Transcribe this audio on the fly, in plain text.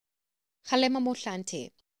Kgalema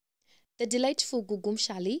Motlanthe. The delightful Gugu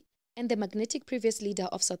Mhlali and the magnetic previous leader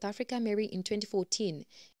of South Africa married in 2014,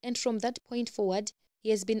 and from that point forward, he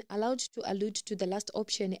has been allowed to allude to the last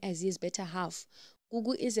option as his better half.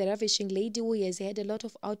 Gugu is a ravishing lady who has had a lot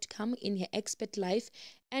of outcome in her expert life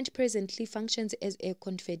and presently functions as a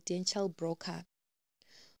confidential broker.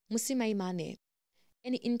 Mmusi Maimane.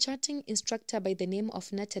 An enchanting instructor by the name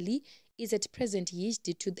of Natalie is at present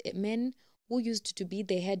hitched to the man who used to be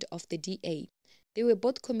the head of the DA. They were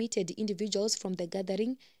both committed individuals from the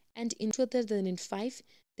gathering, and in 2005,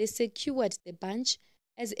 they secured the bunch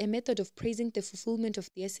as a method of praising the fulfillment of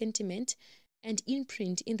their sentiment and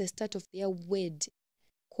imprint in the start of their wed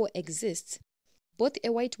coexists. Both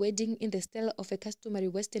a white wedding in the style of a customary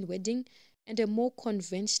Western wedding and a more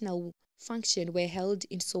conventional function were held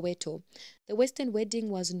in Soweto. The Western wedding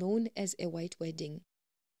was known as a white wedding.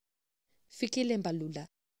 Fikile Mbalula.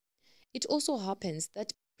 It also happens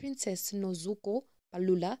that Princess Nozuko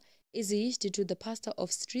Mbalula is hitched to the pastor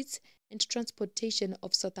of streets and transportation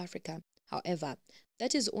of South Africa. However,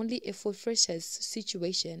 that is only a for freshers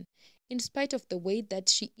situation. In spite of the way that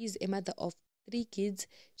she is a mother of 3 kids,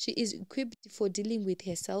 she is equipped for dealing with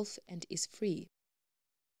herself and is free.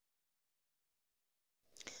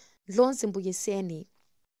 Dlonzi Mbuyiseni.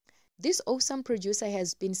 This awesome producer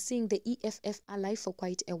has been seeing the EFF alive for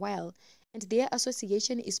quite a while, and their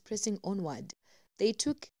association is pressing onward. They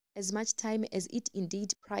took as much time as it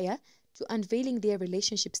indeed prior to unveiling their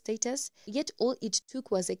relationship status, yet all it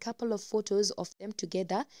took was a couple of photos of them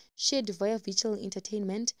together shared via virtual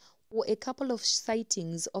entertainment, or a couple of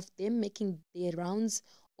sightings of them making their rounds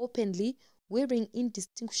openly, wearing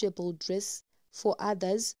indistinguishable dress for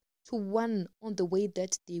others to one on the way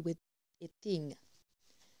that they were a thing.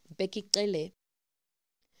 Becky Cele.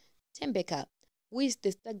 Tembeka, who is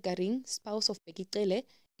the staggering spouse of Becky Cele,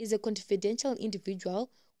 is a confidential individual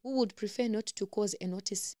who would prefer not to cause a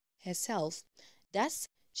notice herself. Thus,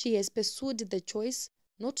 she has pursued the choice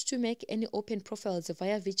not to make any open profiles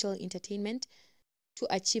via virtual entertainment to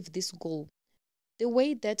achieve this goal. The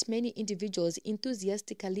way that many individuals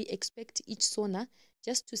enthusiastically expect each sauna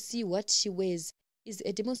just to see what she wears is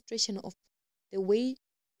a demonstration of the way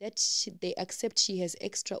that they accept she has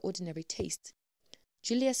extraordinary taste.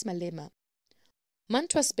 Julius Malema.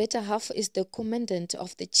 Mantwa's better half is the commandant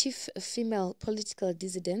of the chief female political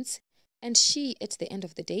dissidents, and she, at the end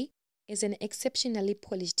of the day, is an exceptionally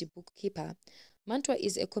polished bookkeeper. Mantwa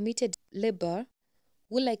is a committed laborer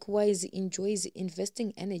who likewise enjoys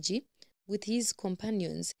investing energy with his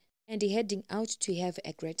companions and heading out to have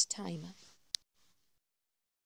a great time.